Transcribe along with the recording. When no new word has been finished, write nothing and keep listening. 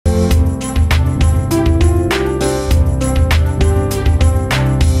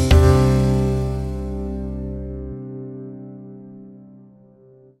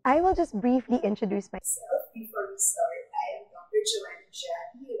will just briefly introduce myself. Before we start, I am Dr. Joanna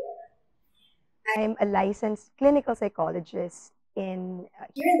Herrera. I'm a licensed clinical psychologist in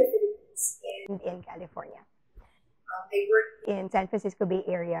Here in the Philippines, and in California, I work in San Francisco Bay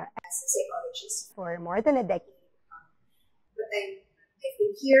Area as a psychologist, for more than a decade. but I've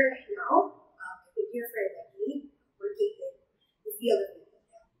been here now. I've been here for a decade, working in the field of mental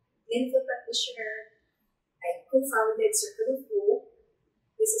health. Clinical practitioner. I co-founded Circle of Hope.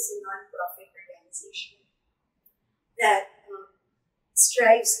 This is a non-profit organization that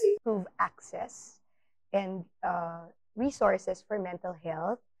strives to Improve access and resources for mental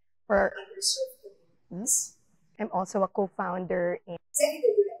health for underserved communities. I'm also a co-founder and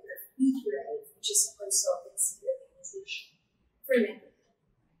Executive Director of Life, which is a consultancy organization for mental health.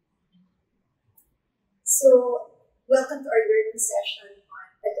 So, welcome to our learning session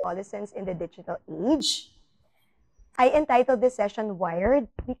on adolescents in the digital age. I entitled this session Wired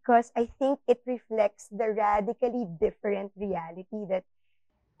because I think it reflects the radically different reality that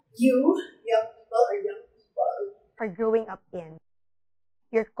young people are growing up in.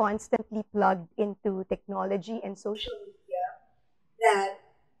 You're constantly plugged into technology and social media that,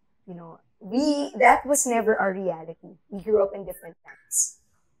 that was never our reality. We grew up in different times.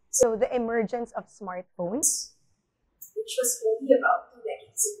 So the emergence of smartphones, which was only about 2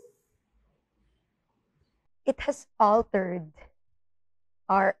 decades ago, it has altered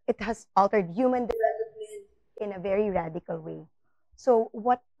human development in a very radical way. So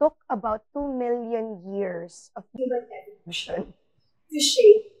what took about 2 million years of human evolution to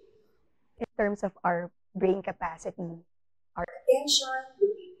shape in terms of our brain capacity, our attention, the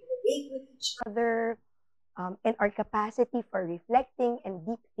way we relate with each other, and our capacity for reflecting and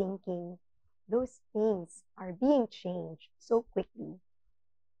deep thinking, those things are being changed so quickly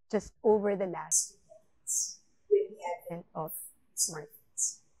just over the last with the advent of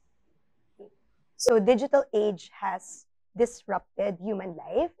smartphones. So digital age has disrupted human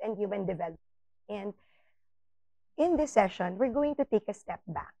life and human development. And in this session, we're going to take a step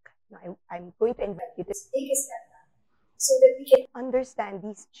back. Now, I'm going to invite you to take a step back so that we can understand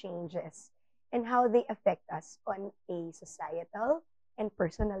these changes and how they affect us on a societal and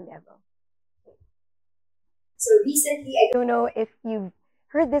personal level. So recently, I don't know if you've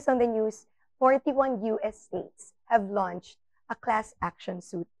heard this on the news, 41 US states have launched a class action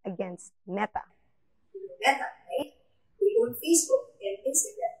suit against Meta. Meta, right? They own Facebook and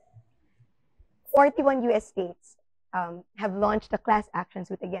Instagram. 41 US states have launched a class action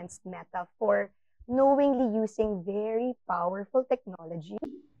suit against Meta for knowingly using very powerful technology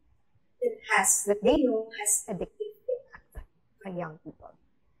that they know has addictive impact on young people.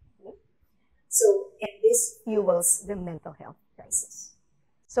 Okay? So, and this fuels the mental health crisis.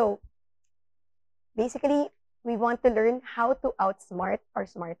 So, basically, we want to learn how to outsmart our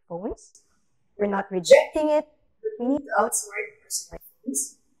smartphones. We're not rejecting it. We need to outsmart our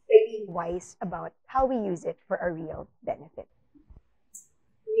smartphones by being wise about how we use it for our real benefit.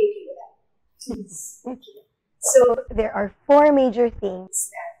 We agree with that. So, there are 4 major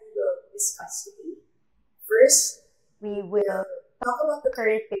things that we will discuss today. First, we will talk about the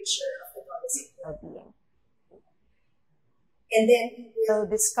current picture of adolescent well-being. And then we will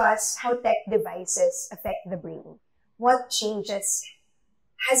discuss how tech devices affect the brain. What changes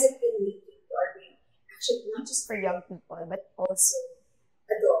has it been making to our brain? Actually, not just for young people, but also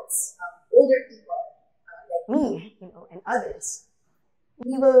adults, older people like me, and others.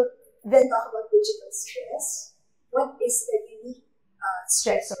 We will then talk about digital stress. What is the unique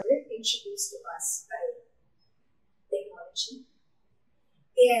stressor introduced to us by technology?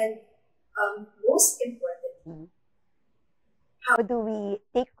 And most importantly, how do we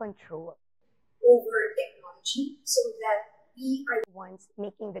take control over technology so that we are the ones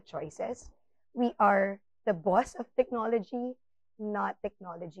making the choices? We are the boss of technology, not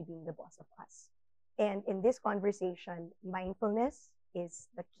technology being the boss of us. And in this conversation, mindfulness is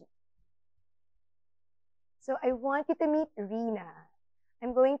the key. So I want you to meet Rina.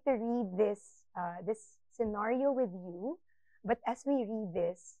 I'm going to read this scenario with you, but as we read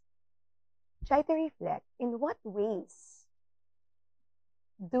this, try to reflect in what ways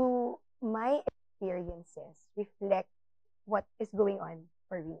do my experiences reflect what is going on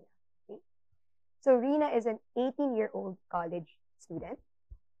for Rina. Okay? So Rina is an 18-year-old college student.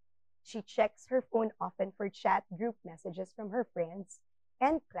 She checks her phone often for chat group messages from her friends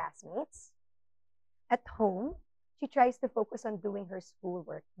and classmates. At home, she tries to focus on doing her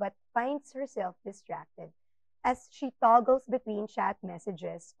schoolwork, but finds herself distracted as she toggles between chat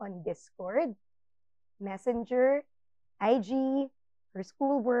messages on Discord, Messenger, IG, her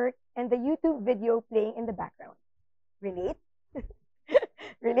schoolwork, and the YouTube video playing in the background. Relate?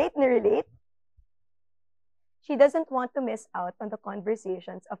 Relate na relate? She doesn't want to miss out on the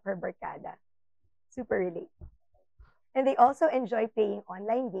conversations of her barkada. Super relate. And they also enjoy playing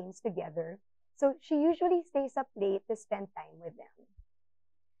online games together, so she usually stays up late to spend time with them.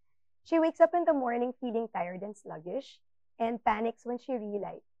 She wakes up in the morning feeling tired and sluggish and panics when she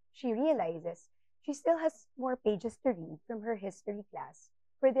realizes she still has more pages to read from her history class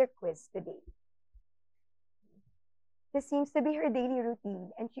for their quiz today. This seems to be her daily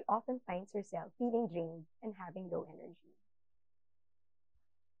routine, and she often finds herself feeling drained and having low energy.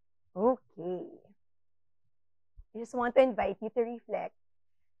 Okay. I just want to invite you to reflect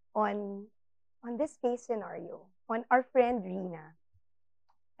on this case scenario, on our friend Rina.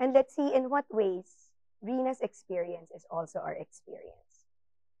 And let's see in what ways Rina's experience is also our experience.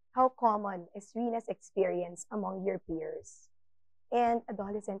 How common is Rina's experience among your peers and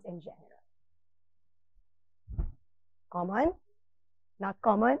adolescents in general? Common? Not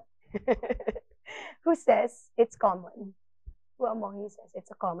common? Who says it's common? Who among you says it's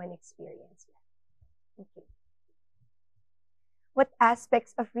a common experience? Okay. What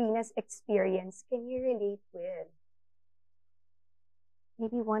aspects of Rina's experience can you relate with?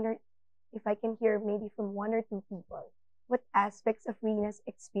 Maybe one or, if I can hear maybe from one or two people, what aspects of Rina's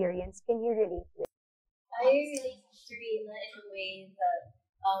experience can you relate with? I relate to Rina in a way that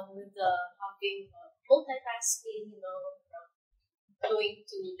with the having multitasking, from going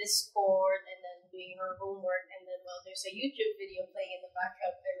to Discord and then doing her homework, and then there's a YouTube video playing in the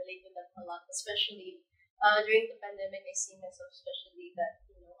background. I relate to that a lot, especially during the pandemic. I see myself, especially that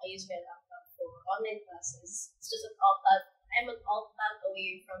I use my laptop for online classes. It's just I'm an alt tab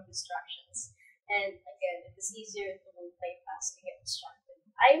away from distractions, and again, it is easier to multitask and get distracted.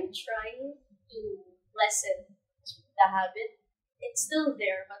 I'm trying to lessen the habit. It's still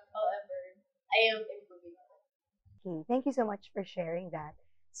there, but however, I am improving on it. Okay, thank you so much for sharing that.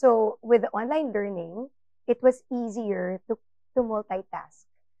 So with the online learning, it was easier to multitask.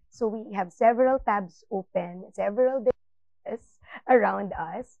 So we have several tabs open, several devices around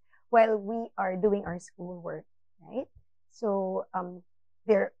us while we are doing our schoolwork, right? So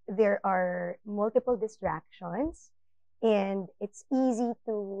there are multiple distractions, and it's easy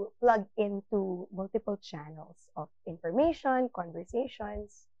to plug into multiple channels of information,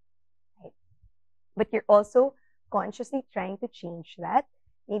 conversations, right? But you're also consciously trying to change that,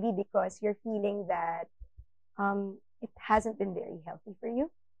 maybe because you're feeling that it hasn't been very healthy for you.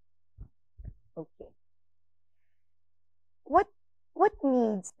 Okay. What what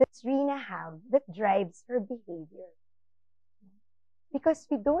needs does Rina have that drives her behavior? Because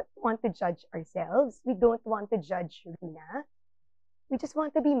we don't want to judge ourselves. We don't want to judge Rina. We just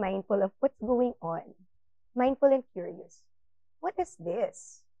want to be mindful of what's going on. Mindful and curious. What is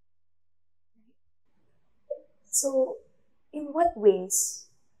this? So, in what ways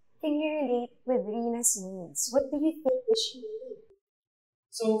can you relate with Rina's needs? What do you think does she need?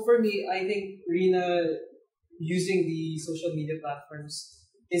 So for me, I think Rina using the social media platforms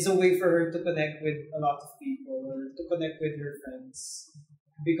is a way for her to connect with a lot of people or to connect with her friends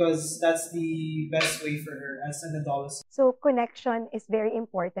because that's the best way for her as an adolescent. So, connection is very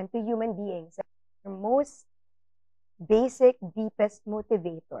important to human beings. The most basic, deepest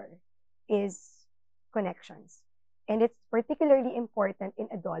motivator is connections. And it's particularly important in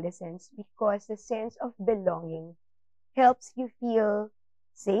adolescence because the sense of belonging helps you feel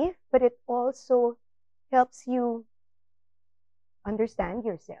safe, but it also helps you understand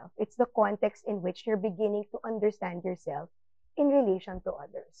yourself. It's the context in which you're beginning to understand yourself in relation to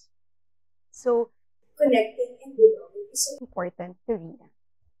others. So, Connecting and belonging is so important to Rina,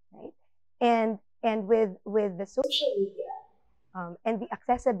 right? And with the social media and the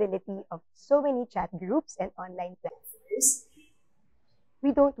accessibility of so many chat groups and online platforms,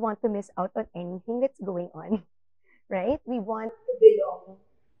 we don't want to miss out on anything that's going on, right? We want to belong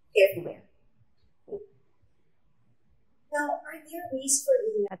everywhere. everywhere Now, are there ways for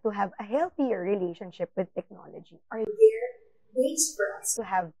Rina? to have a healthier relationship with technology, or Are there ways for us to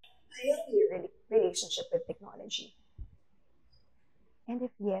have a healthier relationship with technology? And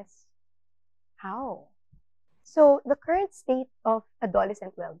if yes, how? So the current state of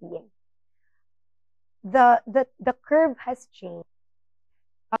adolescent well-being, the curve has changed.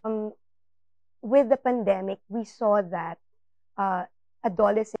 Um, with the pandemic, we saw that uh,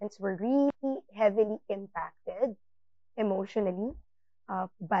 adolescents were really heavily impacted emotionally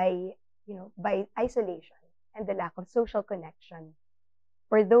by by isolation and the lack of social connection.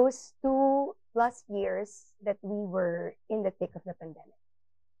 For those 2+ years that we were in the thick of the pandemic,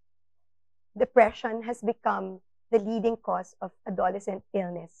 depression has become the leading cause of adolescent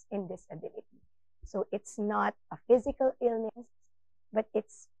illness and disability. So it's not a physical illness, but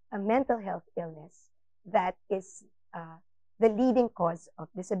it's a mental health illness that is the leading cause of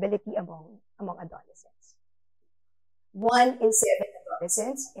disability among adolescents. 1 in 7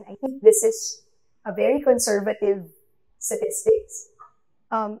 adolescents, and I think this is a very conservative statistics,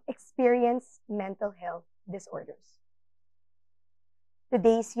 experience mental health disorders.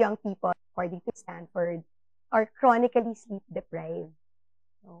 Today's young people, according to Stanford, are chronically sleep deprived.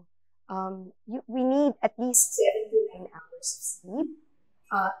 So, we need at least 7 to 9 hours of sleep.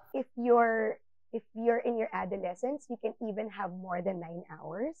 If you're in your adolescence, you can even have more than 9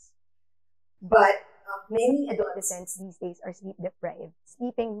 hours. But many adolescents these days are sleep deprived,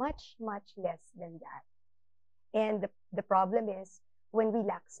 sleeping much, much less than that. And the problem is when we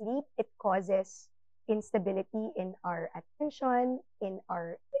lack sleep, it causes instability in our attention, in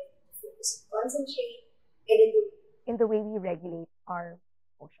our focus, concentrate, and in the way we regulate our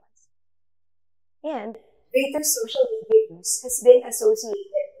emotions. And greater social media use has been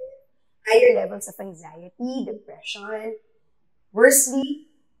associated with higher levels of anxiety, depression, worse sleep,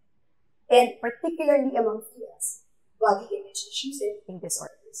 and particularly among females, body image issues and eating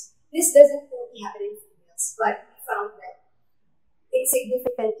disorders. This doesn't only happen in females, but we found that it's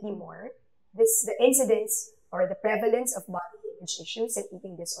significantly more. The incidence or the prevalence of body image issues and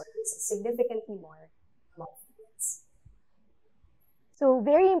eating disorders is significantly more among females. So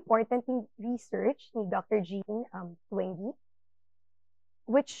very important research ni Dr. Jean Twenge,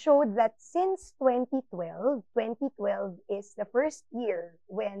 which showed that since 2012 is the first year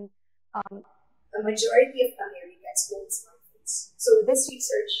when a majority of Americans own smartphones. So this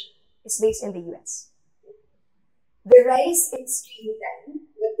research is based in the US. The rise in screen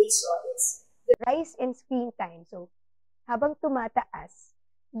time, what they saw is the rise in screen time. So habang tumataas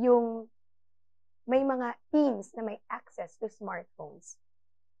yung may mga teens na may access to smartphones,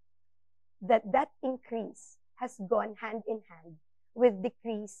 that increase has gone hand in hand with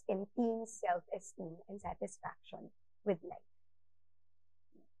decrease in teens' self-esteem and satisfaction with life.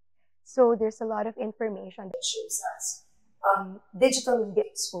 So there's a lot of information that shows us digital media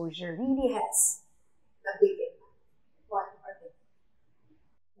exposure really has a big impact.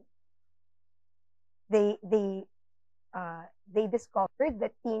 They discovered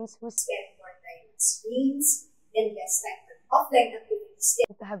that teens who spend more time on screens and less time on offline activities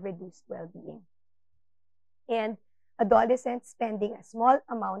tend to have reduced well-being. And adolescents spending a small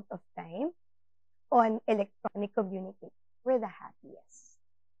amount of time on electronic communication were the happiest.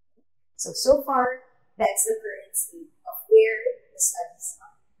 So far, that's the current state of where the studies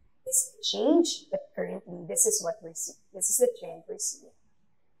are. This may change, but currently, this is what we're seeing. This is the trend we're seeing.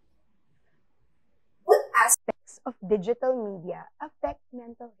 What aspects of digital media affect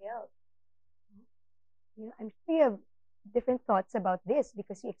mental health? I'm sure you have different thoughts about this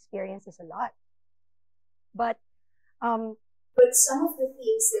because you experience this a lot. But some of the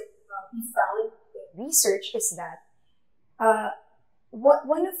things that we found in research is that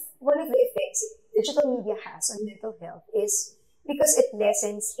one of the effects digital media has on mental health is because it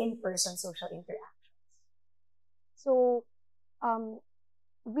lessens in-person social interactions. So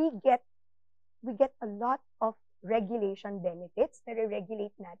we get a lot of regulation benefits na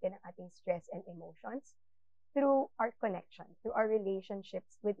re-regulate natin ang ating stress and emotions through our connection, through our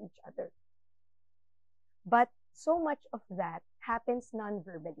relationships with each other. But so much of that happens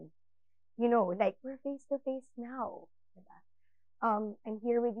non-verbally. Like we're face-to-face now. I'm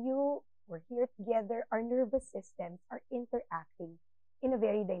here with you, we're here together, our nervous systems are interacting in a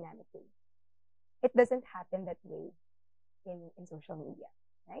very dynamic way. It doesn't happen that way in social media,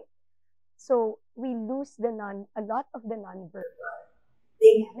 right? So we lose a lot of the non-verbal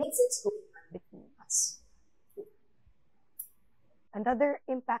dynamics that's going on between us. Another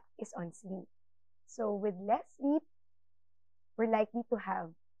impact is on sleep. So with less sleep, we're likely to have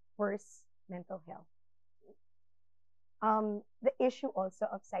worse mental health. The issue also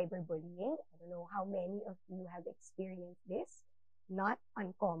of cyberbullying. I don't know how many of you have experienced this. Not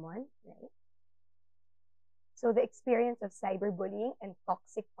uncommon, right? So the experience of cyberbullying and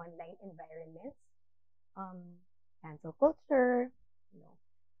toxic online environments, cancel culture,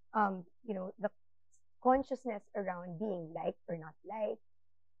 the consciousness around being liked or not liked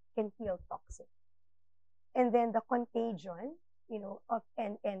can feel toxic. And then the contagion, of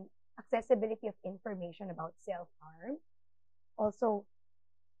and accessibility of information about self-harm, also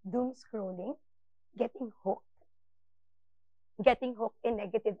doom scrolling, getting hooked in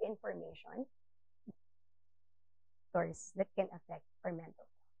negative information, factors that can affect our mental health.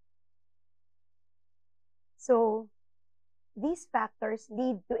 So these factors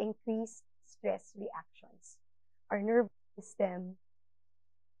lead to increased stress reactions. Our nervous system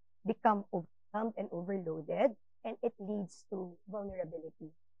become overwhelmed and overloaded. and it leads to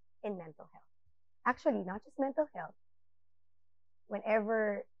vulnerability in mental health. Actually, not just mental health.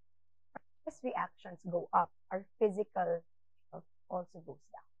 Whenever stress reactions go up, our physical health also goes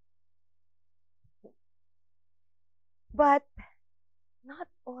down. But not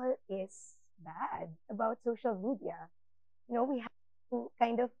all is bad about social media. We have to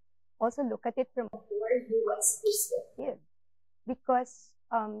kind of also look at it from a more nuanced perspective. perspective because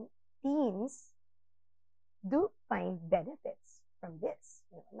teens do find benefits from this.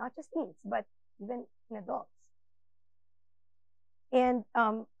 Not just teens, but even in adults. And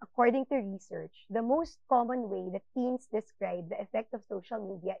according to research, the most common way that teens describe the effect of social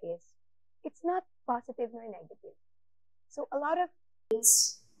media is it's not positive nor negative. So a lot of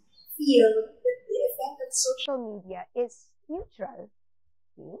Teens feel that the effect of social social media is neutral.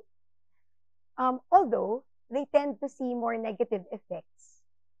 Okay? Although they tend to see more negative effects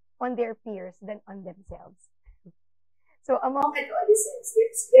on their peers than on themselves. So among adolescents,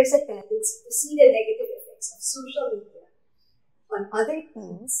 there's a tendency to see the negative effects of social media on other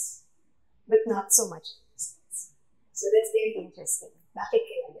teens, but not so much on themselves. So that's very interesting. bakit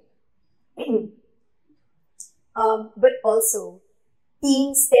kaya ganun? But also,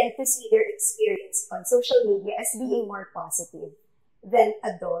 teens tend to see their experience on social media as being more positive than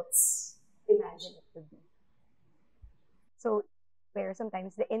adults imagine it to be. So where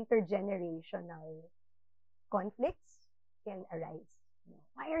sometimes the intergenerational conflicts can arise.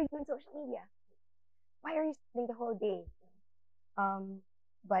 Why are you on social media? Why are you spending the whole day?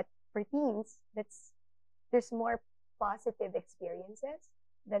 But for teens, there's more positive experiences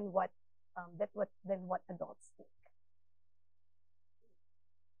than what adults think.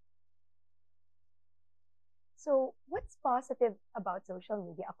 So what's positive about social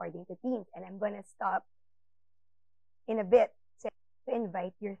media according to teens? And I'm gonna stop in a bit to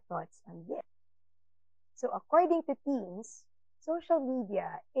invite your thoughts on this. So according to teens, social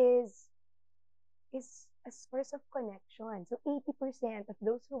media is a source of connection. So 80% of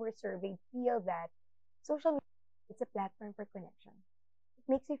those who were surveyed feel that social media is a platform for connection. It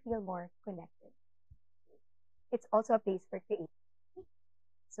makes you feel more connected. It's also a place for creativity.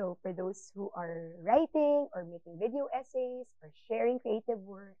 So for those who are writing or making video essays or sharing creative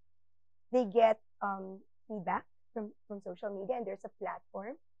work, they get feedback from social media, and there's a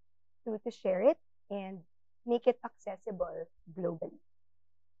platform to share it and make it accessible globally.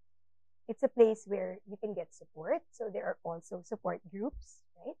 It's a place where you can get support. So there are also support groups,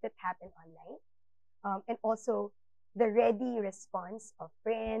 right, that happen online. And also the ready response of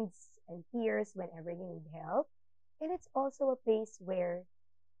friends and peers whenever you need help. And it's also a place where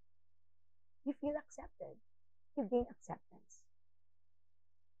you feel accepted, you gain acceptance.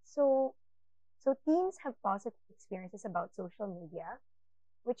 So, so teens have positive experiences about social media,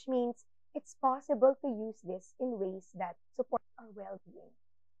 which means it's possible to use this in ways that support our well-being.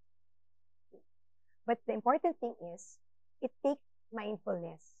 But the important thing is it takes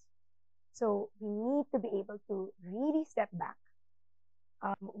mindfulness. So we need to be able to really step back.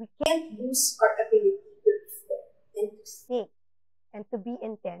 We can't lose our ability to reflect and to think and to be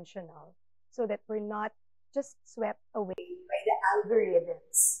intentional so that we're not just swept away by the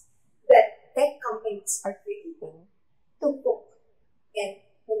algorithms that tech companies are creating to hook and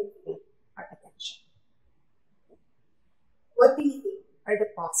manipulate our attention. What do you think Are the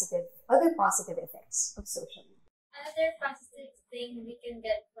other positive effects of social media? Another positive thing we can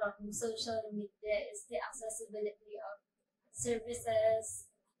get from social media is the accessibility of services.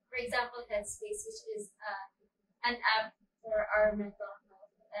 For example, Headspace, which is an app for our mental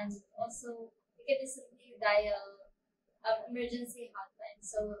health, and also we can easily dial emergency hotline.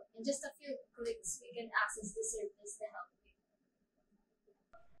 So in just a few clicks, we can access the service to help you.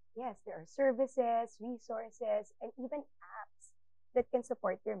 Yes, there are services, resources, and even apps that can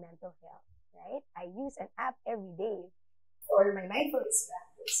support your mental health, right? I use an app every day for my mindfulness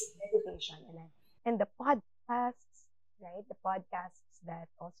practice, meditation, and the podcasts, right? The podcasts that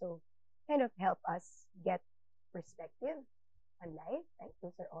also kind of help us get perspective on life, right?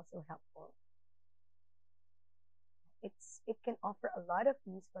 Those are also helpful. It can offer a lot of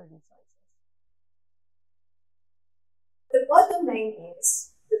useful resources. The bottom line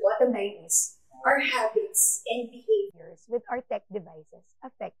is our habits and behaviors with our tech devices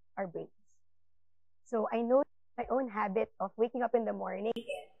affect our brains. So I know my own habit of waking up in the morning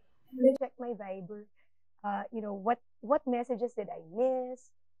and check my Viber. What messages did I miss?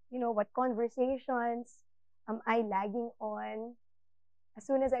 What conversations am I lagging on? As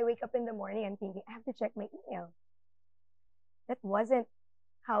soon as I wake up in the morning, I'm thinking, I have to check my email. That wasn't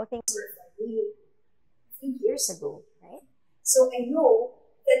how things were for me a few years ago, right? So I know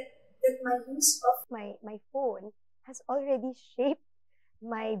that my use of my phone has already shaped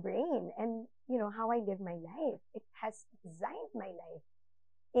my brain and how I live my life. It has designed my life,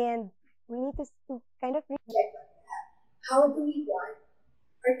 and we need to kind of Check on that. How do we want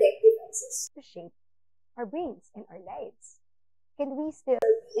our tech devices to shape our brains and our lives. Can we still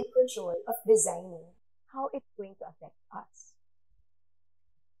to be be in in control control of of design? designing how it's going to affect us?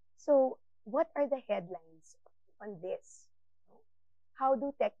 So, what are the headlines on this? How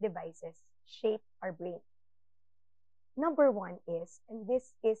do tech devices shape our brain? Number one is, and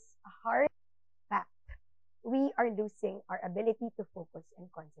this is a hard fact, we are losing our ability to focus and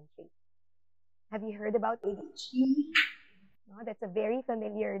concentrate. Have you heard about ADHD? ADHD, No, that's a very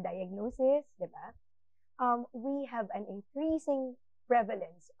familiar diagnosis, diba? We have an increasing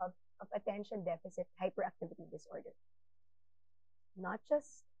prevalence of attention deficit hyperactivity disorder. Not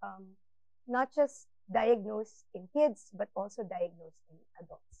just not just diagnosed in kids, but also diagnosed in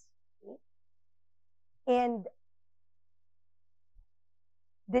adults. Okay? And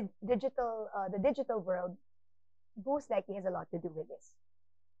the digital world most likely has a lot to do with this.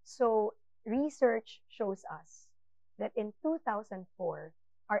 So research shows us that in 2004,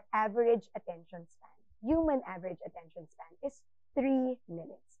 our average attention span, human average attention span, is 3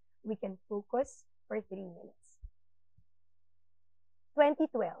 minutes. We can focus for 3 minutes.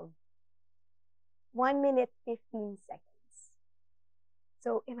 2012, 1 minute 15 seconds.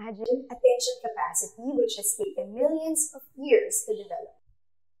 So imagine attention capacity, which has taken millions of years to develop.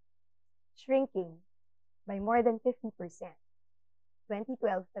 shrinking by more than 50%.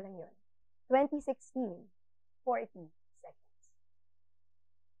 2012 pa lang yun. 2016, 40 seconds.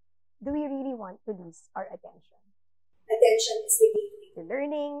 Do we really want to lose our attention? Attention is the gateway To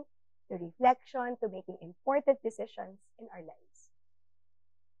learning, to reflection, to making important decisions in our lives.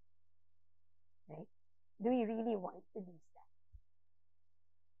 Right? Do we really want to lose that?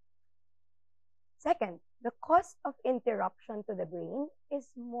 Second, the cost of interruption to the brain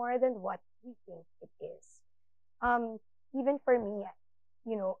is more than what we think it is. Even for me,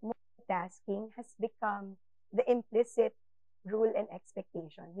 multitasking has become the implicit rule and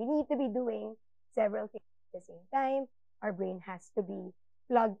expectation. We need to be doing several things at the same time. Our brain has to be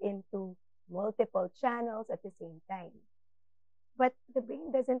plugged into multiple channels at the same time. But the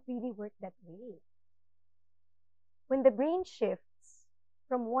brain doesn't really work that way. When the brain shifts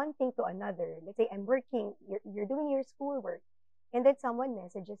from one thing to another, let's say I'm working, you're doing your schoolwork, and then someone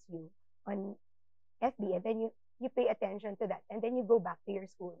messages you on FB, and then you pay attention to that, and then you go back to your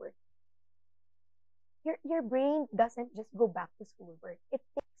schoolwork. Your brain doesn't just go back to schoolwork. It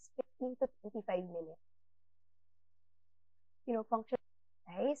takes 15 to 25 minutes. Functional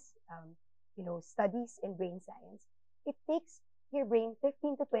size, studies in brain science, it takes your brain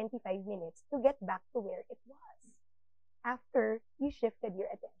 15 to 25 minutes to get back to where it was after you shifted your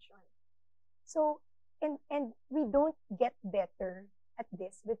attention. So, and we don't get better at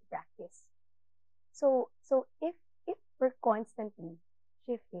this with practice. So if we're constantly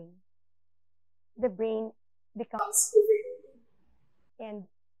shifting, the brain becomes becomes overloaded. and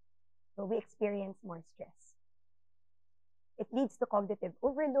so we experience more stress. It leads to cognitive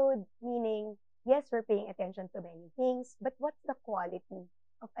overload, meaning yes, we're paying attention to many things, but what's the quality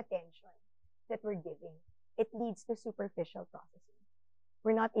of attention that we're giving? It leads to superficial processing.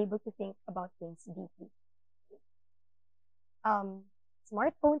 We're not able to think about things deeply.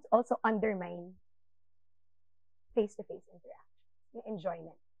 Smartphones also undermine face-to-face interaction,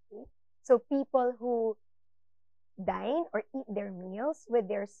 enjoyment. Okay? So people who dine or eat their meals with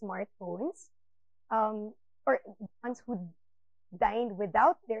their smartphones, or ones who dine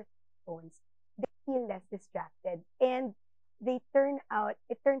without their phones, they feel less distracted, and it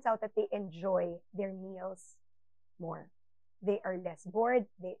turns out that they enjoy their meals more. They are less bored,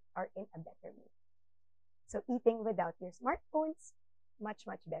 they are in a better mood. So eating without your smartphones, much,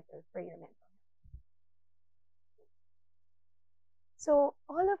 much better for your mental health. So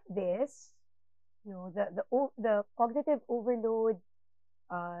all of this, the cognitive overload,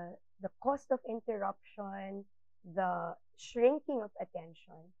 the cost of interruption, the shrinking of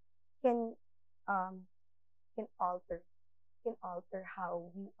attention can um, can alter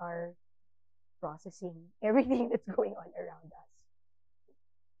how we are processing everything that's going on around us.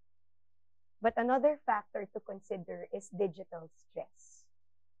 But another factor to consider is digital stress.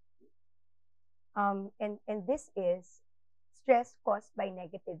 And this is stress caused by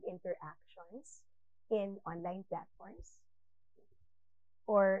negative interactions in online platforms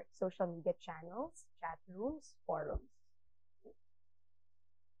or social media channels, chat rooms, forums.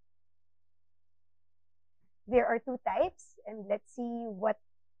 There are two types, and let's see what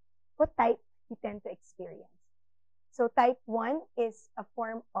type you tend to experience. So type 1 is a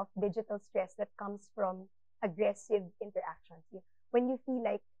form of digital stress that comes from aggressive interactions. When you feel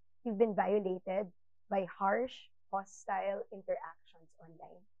like you've been violated by harsh, hostile interactions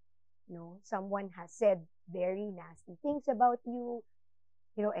online. Someone has said very nasty things about you,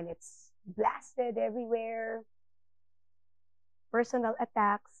 and it's blasted everywhere. Personal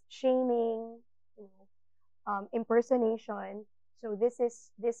attacks, shaming, impersonation. So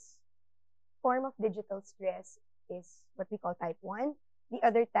this form of digital stress is what we call type 1. The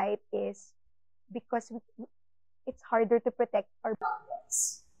other type is because it's harder to protect our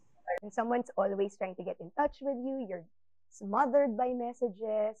boundaries. And someone's always trying to get in touch with you. You're smothered by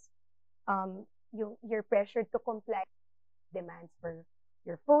messages. You're pressured to comply with demands for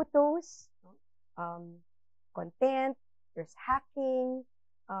your photos, content. There's hacking,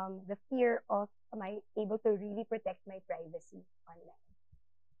 the fear of, am I able to really protect my privacy online?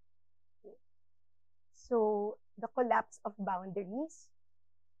 Okay. So the collapse of boundaries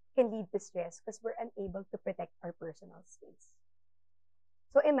can lead to stress because we're unable to protect our personal space.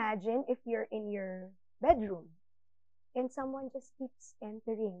 So imagine if you're in your bedroom and someone just keeps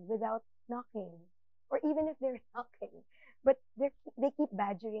entering without knocking, or even if they're knocking, but they keep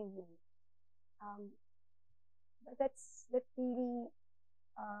badgering you. That's really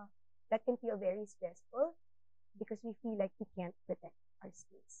that can feel very stressful because we feel like we can't protect our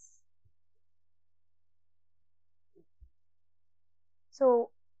space.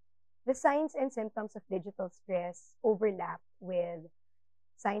 So the signs and symptoms of digital stress overlap with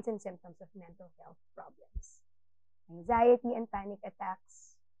signs and symptoms of mental health problems. Anxiety and panic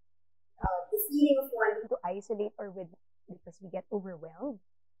attacks, The feeling of wanting to isolate or with because we get overwhelmed.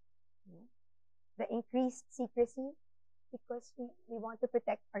 The increased secrecy because we want to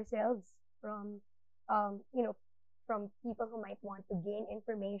protect ourselves from from people who might want to gain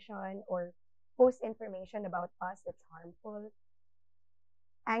information or post information about us that's harmful.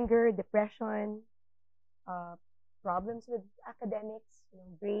 Anger, depression, problems with academics,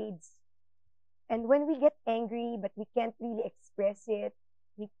 grades. And when we get angry but we can't really express it,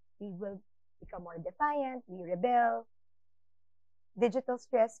 we will become more defiant, we rebel. Digital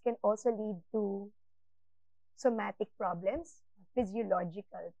stress can also lead to somatic problems,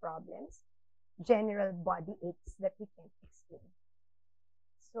 physiological problems, general body aches that we can't explain.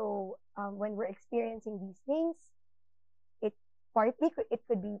 So when we're experiencing these things, it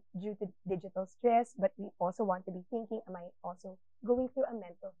could be due to digital stress, but we also want to be thinking, am I also going through a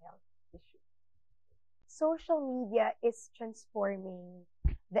mental health issue? Social media is transforming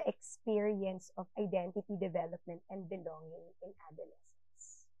the experience of identity development and belonging in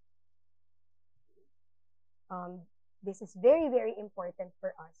adolescence. This is very, very important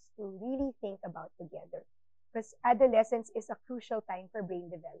for us to really think about together because adolescence is a crucial time for brain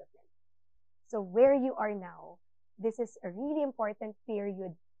development. So where you are now, this is a really important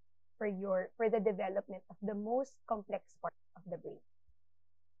period for the development of the most complex part of the brain.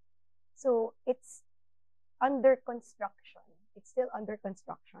 So it's under construction. It's still under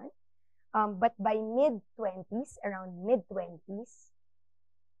construction. But by mid-20s, around mid-20s,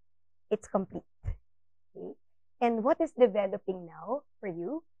 it's complete. Okay? And what is developing now for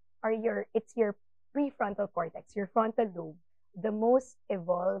you it's your prefrontal cortex, your frontal lobe, the most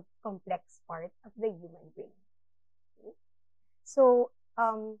evolved, complex part of the human brain. Okay? So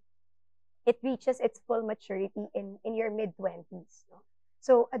it reaches its full maturity in your mid-20s. No?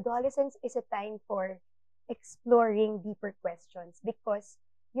 So adolescence is a time for exploring deeper questions because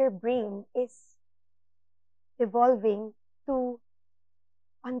your brain is evolving to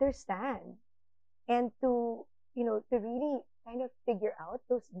understand and to really kind of figure out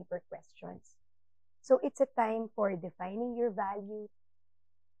those deeper questions. So it's a time for defining your value.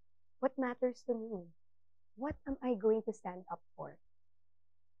 What matters to me? What am I going to stand up for?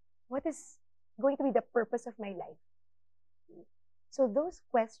 What is going to be the purpose of my life? So those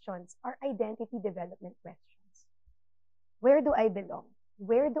questions are identity development questions. Where do I belong?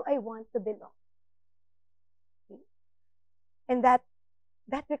 Where do I want to belong? Okay? And that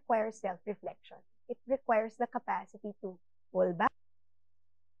requires self-reflection. It requires the capacity to pull back,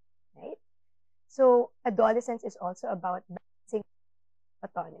 right? So adolescence is also about balancing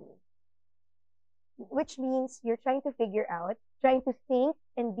autonomy, which means you're trying to figure out, trying to think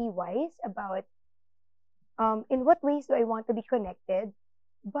and be wise about in what ways do I want to be connected,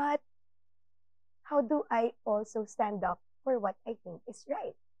 but how do I also stand up for what I think is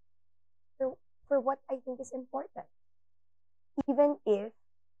right, for what I think is important, even if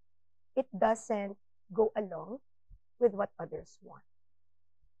it doesn't go along with what others want.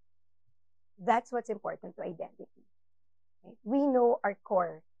 That's what's important to identity. Right? We know our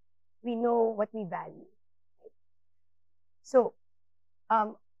core. We know what we value. Right? So,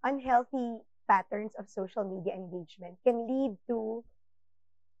 unhealthy patterns of social media engagement can lead to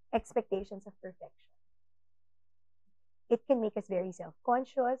expectations of perfection. It can make us very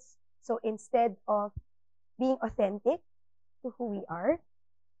self-conscious. So instead of being authentic to who we are,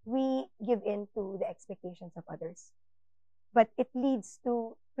 we give in to the expectations of others. But it leads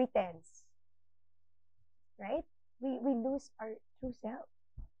to pretense, right? We lose our true self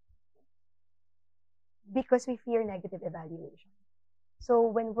because we fear negative evaluation. So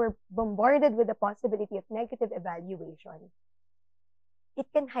when we're bombarded with the possibility of negative evaluation, it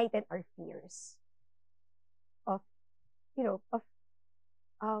can heighten our fears of, of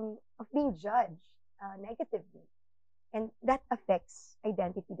being judged negatively. And that affects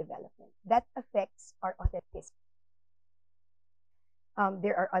identity development. That affects our authenticity.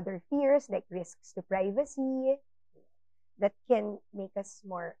 There are other fears like risks to privacy that can make us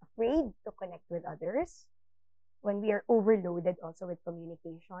more afraid to connect with others. When we are overloaded also with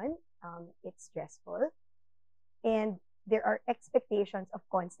communication, it's stressful. And there are expectations of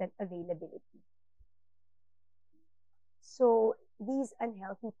constant availability. So these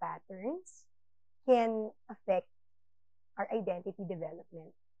unhealthy patterns can affect our identity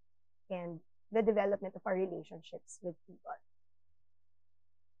development and the development of our relationships with people.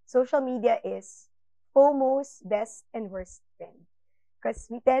 Social media is FOMO's best and worst friend because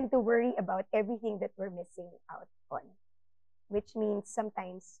we tend to worry about everything that we're missing out on, which means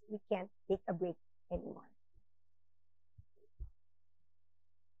sometimes we can't take a break anymore.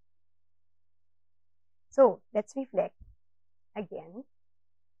 So let's reflect again.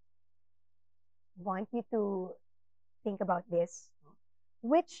 I want you to think about this.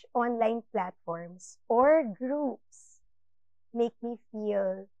 Which online platforms or groups make me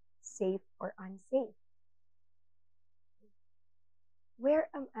feel safe or unsafe? Where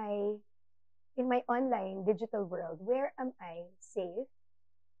am I in my online digital world? Where am I safe?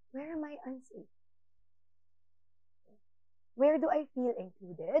 Where am I unsafe? Where do I feel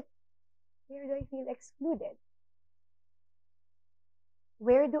included? Where do I feel excluded?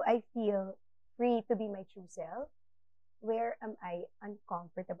 Where do I feel free to be my true self? Where am I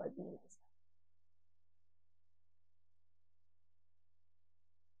uncomfortable being myself?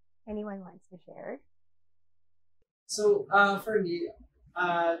 Anyone wants to share? So, for me,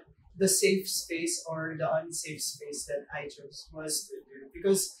 the safe space or the unsafe space that I chose was Twitter.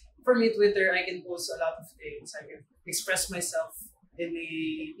 Because for me, Twitter, I can post a lot of things. I can express myself in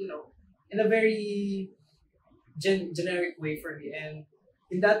in a very generic way for me. And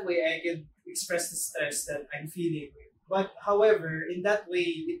in that way, I can express the stress that I'm feeling. But however, in that way,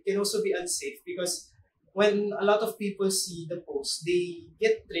 it can also be unsafe because when a lot of people see the post, they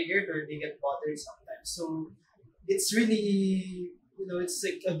get triggered or they get bothered sometimes. So it's really, it's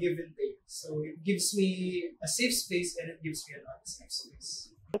like a give and take. So it gives me a safe space and it gives me an unsafe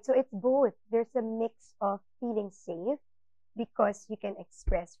space. So it's both. There's a mix of feeling safe because you can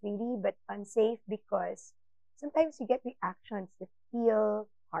express freely, but unsafe because sometimes you get reactions that feel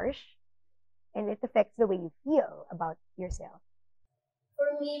harsh and it affects the way you feel about yourself.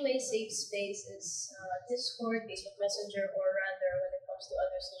 For me, my safe space is Discord, Facebook Messenger, or rather, when it comes to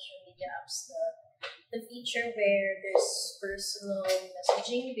other social media apps, the feature where there's personal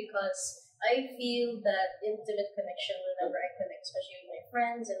messaging, because I feel that intimate connection whenever I connect, especially with my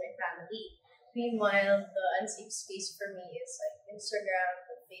friends and my family. Meanwhile, the unsafe space for me is like Instagram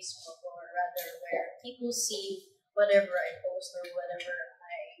or Facebook, or rather, where people see whatever I post or whatever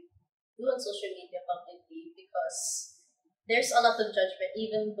I do on social media publicly, because there's a lot of judgment,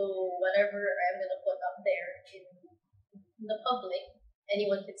 even though whatever I'm gonna put up there in the public,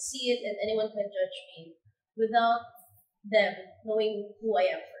 anyone can see it and anyone can judge me without them knowing who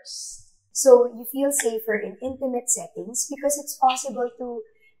I am first. So you feel safer in intimate settings because it's possible to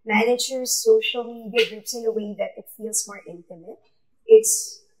manage your social media groups in a way that it feels more intimate.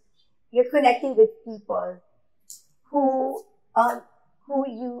 You're connecting with people who who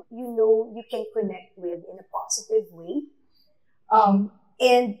you can connect with in a positive way.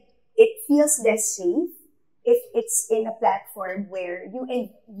 And it feels less safe if it's in a platform where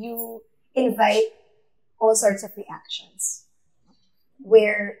you invite all sorts of reactions,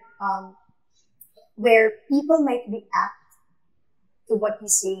 where people might react to what you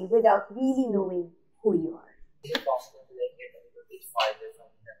say without really knowing who you are. Is it possible to get a little bit farther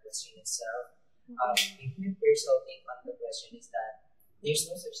from the question itself? My personal take on the question is that there's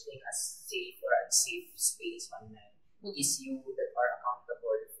no such thing as safe or unsafe space online. It is you that are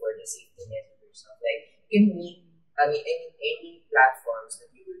accountable for the safety net of yourself. Like, any platforms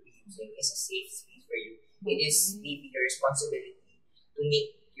that you will be using is a safe space for you. It is maybe your responsibility to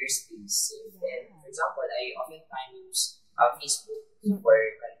make your space safe. And for example, I oftentimes use Facebook for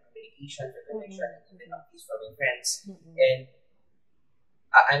communication communication, for connection, Mm-mm. and even updates from my friends. Mm-mm. And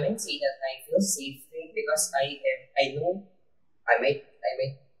I might say that I feel safe thing because I know I might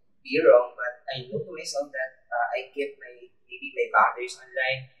be wrong, but I know to myself that I keep my maybe my boundaries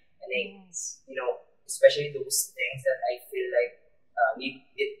online, and Yes. especially those things that I feel like maybe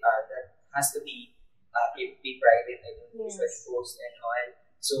that has to be private. I don't usually Yes. post and all.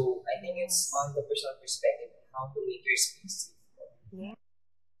 So I think it's Yes. on the personal perspective on how to make your space safe. Yeah.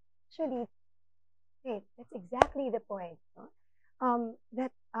 Actually, right. That's exactly the point. No?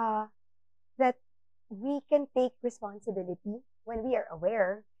 That we can take responsibility when we are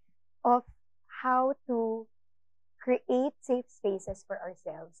aware of how to create safe spaces for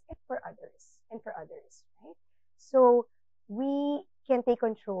ourselves and for others, right? So we can take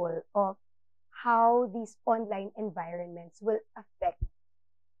control of how these online environments will affect.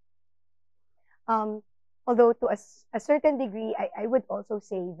 Um, Although to a certain degree, I would also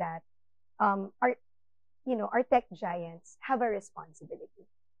say that our our tech giants have a responsibility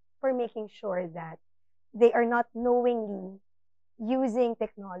for making sure that they are not knowingly using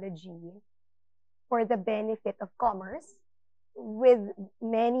technology for the benefit of commerce with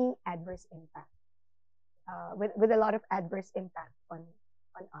many adverse impact, with a lot of adverse impact on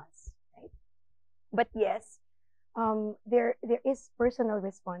us, right? But yes, there is personal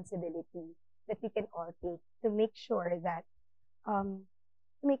responsibility that we can all take to um,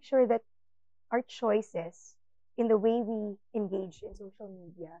 make sure that our choices in the way we engage in social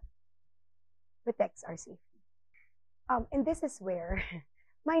media protects our safety. And this is where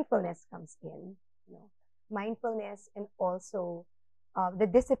mindfulness comes in, you know, mindfulness and also the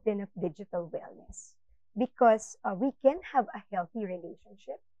discipline of digital wellness, because we can have a healthy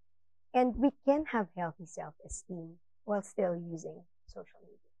relationship and we can have healthy self-esteem while still using social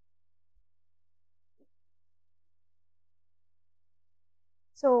media.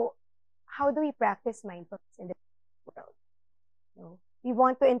 So, how do we practice mindfulness in the world? You know, we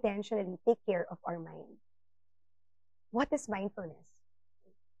want to intentionally take care of our mind. What is mindfulness?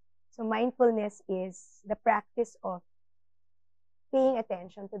 So, mindfulness is the practice of paying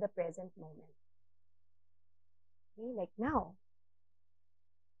attention to the present moment. Okay, like now,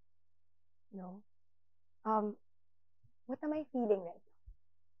 you know, what am I feeling right now?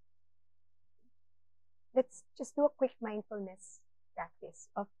 Let's just do a quick mindfulness practice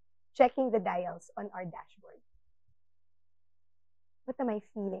of checking the dials on our dashboard. What am I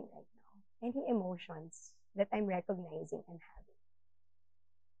feeling right now? Any emotions that I'm recognizing and having?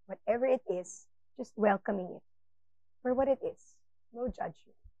 Whatever it is, just welcoming it for what it is. No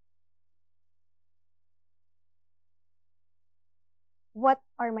judgment. What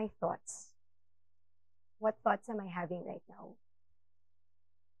are my thoughts? What thoughts am I having right now?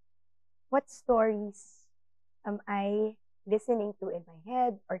 What stories am I listening to in my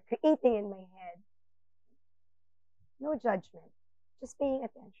head or creating in my head? No judgment, just paying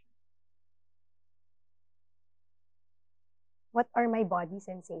attention. What are my body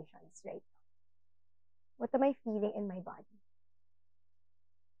sensations right now? What am I feeling in my body?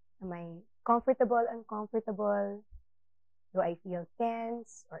 Am I comfortable, uncomfortable? Do I feel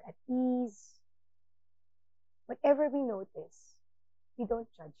tense or at ease? Whatever we notice, we don't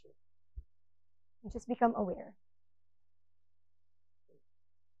judge it. We just become aware.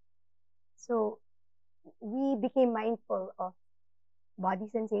 So we became mindful of body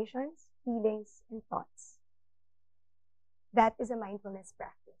sensations, feelings, and thoughts. That is a mindfulness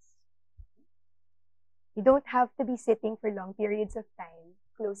practice. You don't have to be sitting for long periods of time,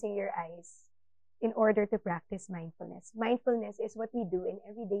 closing your eyes in order to practice mindfulness. Mindfulness is what we do in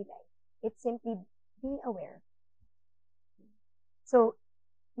everyday life. It's simply being aware. So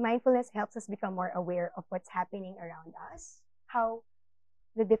mindfulness helps us become more aware of what's happening around us, how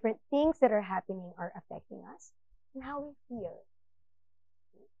the different things that are happening are affecting us, and how we feel.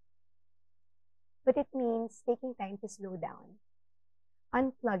 But it means taking time to slow down,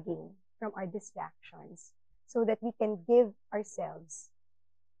 unplugging from our distractions so that we can give ourselves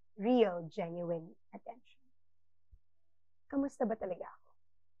real, genuine attention. Kamusta ba talaga ako?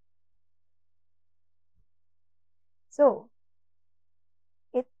 So,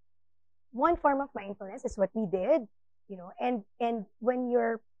 it one form of mindfulness is what we did, and when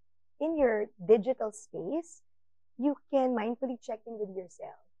you're in your digital space, you can mindfully check in with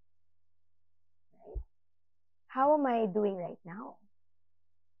yourself, right? How am I doing right now?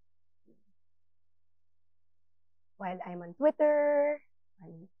 While I'm on Twitter,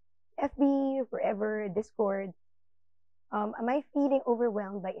 on FB, wherever, Discord, am I feeling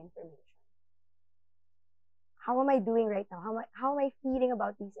overwhelmed by information? How am I doing right now? How am I feeling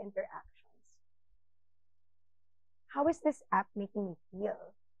about these interactions? How is this app making me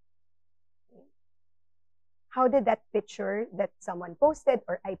feel? how did that picture that someone posted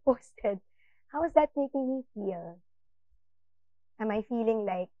or I posted, how is that making me feel? Am I feeling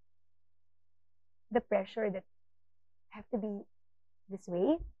like the pressure that I have to be this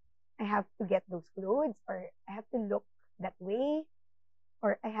way? I have to get those clothes, or I have to look that way,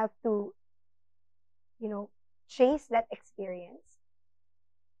 or I have to, chase that experience.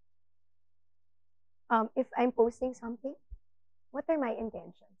 If I'm posting something, what are my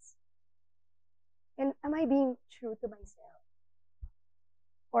intentions? And am I being true to myself?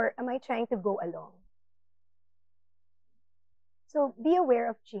 Or am I trying to go along? So be aware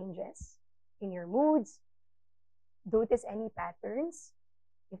of changes in your moods. Notice any patterns.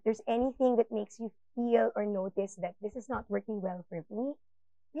 If there's anything that makes you feel or notice that this is not working well for me,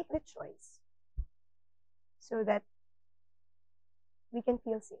 make the choice so that we can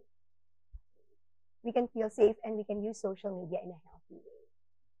feel safe. We can feel safe and we can use social media in a healthy way.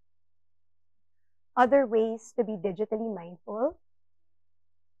 Other ways to be digitally mindful: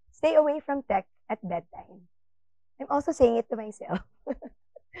 stay away from tech at bedtime. I'm also saying it to myself.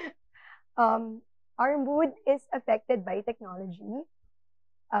 Our mood is affected by technology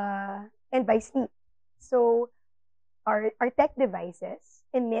and by sleep. So our tech devices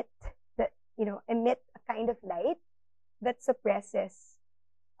emit a kind of light that suppresses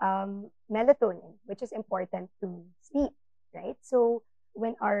melatonin, which is important to sleep, right? So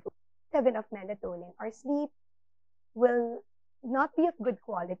when our have enough melatonin, our sleep will not be of good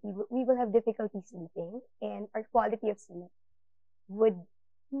quality. We will have difficulty sleeping, and our quality of sleep would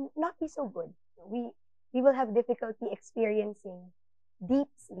not be so good. We will have difficulty experiencing deep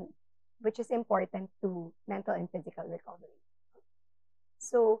sleep, which is important to mental and physical recovery.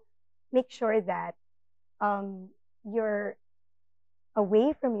 So make sure that you're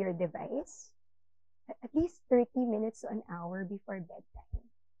away from your device at least 30 minutes to an hour before bedtime,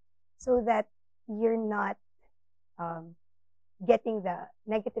 so that you're not getting the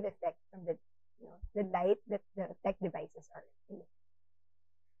negative effect from the light that the tech devices are emitting.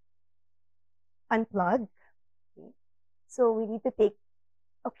 Unplug. Okay. So we need to take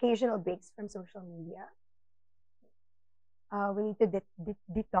occasional breaks from social media. We need to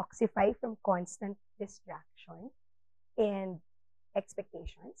detoxify from constant distraction and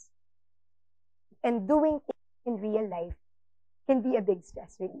expectations. And doing things in real life can be a big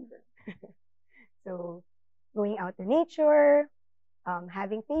stress reliever. So going out to nature,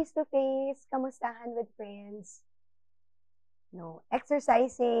 having face-to-face, kamustahan with friends,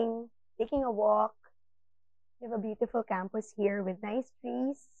 exercising, taking a walk. We have a beautiful campus here with nice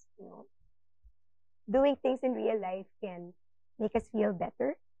trees. Doing things in real life can make us feel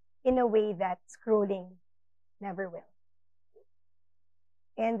better in a way that scrolling never will.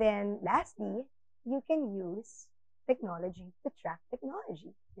 And then lastly, you can use technology to track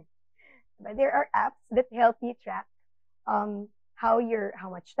technology. But there are apps that help you track how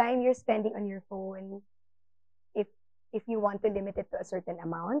much time you're spending on your phone, if you want to limit it to a certain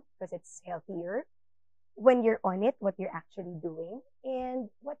amount because it's healthier, when you're on it, what you're actually doing, and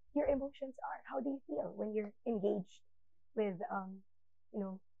what your emotions are. How do you feel when you're engaged with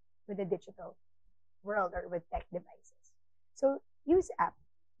with the digital world or with tech devices? So use app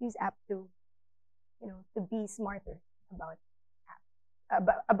to to be smarter about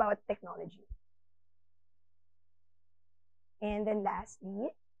about technology. And then lastly,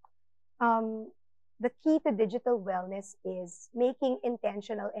 the key to digital wellness is making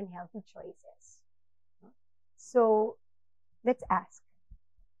intentional and healthy choices. So let's ask,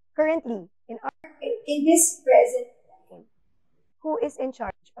 currently In this present time, who is in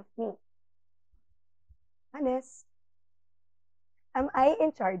charge of me? Honest, am I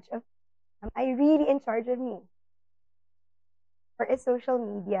in charge of? Am I really in charge of me? Or is social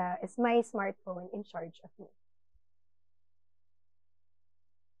media, is my smartphone in charge of me?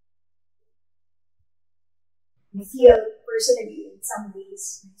 I feel personally in some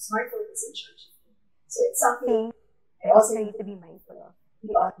ways my smartphone is in charge of me. So it's something I I also also need need to to be mindful of. be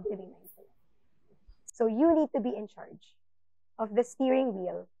We all on. need to be mindful of. So you need to be in charge of the steering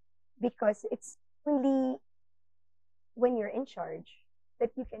wheel, because it's only when you're in charge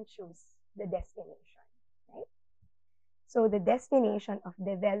that you can choose the destination, right? So the destination of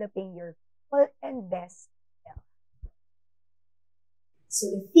developing your full and best self. So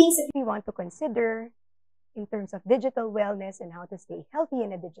the things that We want to consider in terms of digital wellness and how to stay healthy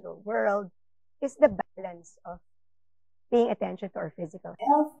in a digital world is the balance of paying attention to our physical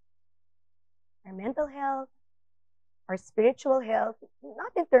health, our mental health, our spiritual health,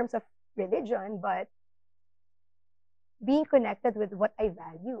 not in terms of religion, but being connected with what I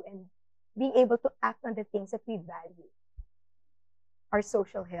value and being able to act on the things that we value. Our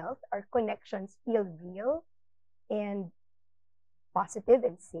social health, our connections feel real, and positive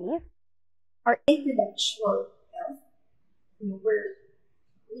and safe. Our intellectual health, where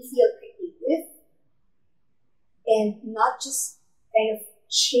we feel creative and not just kind of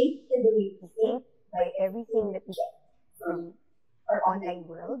shaped in the way we think by everything that we get from our online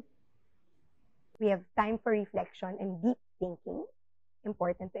world. We have time for reflection and deep thinking,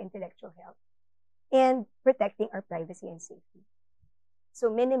 important to intellectual health, and protecting our privacy and safety. So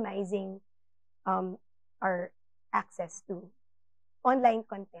minimizing our access to online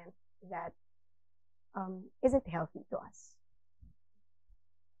content that isn't healthy to us.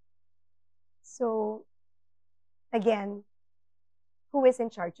 So again, who is in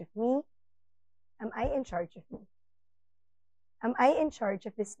charge of me? Am I in charge of me? Am I in charge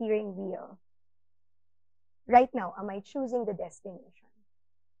of the steering wheel? Right now, am I choosing the destination?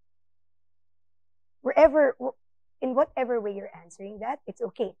 Wherever, in whatever way you're answering that, it's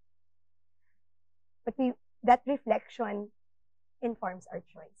okay. But that reflection informs our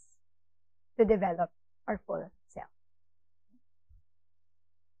choice to develop our full self.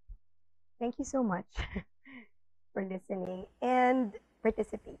 Thank you so much for listening and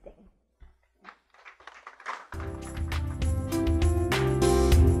participating.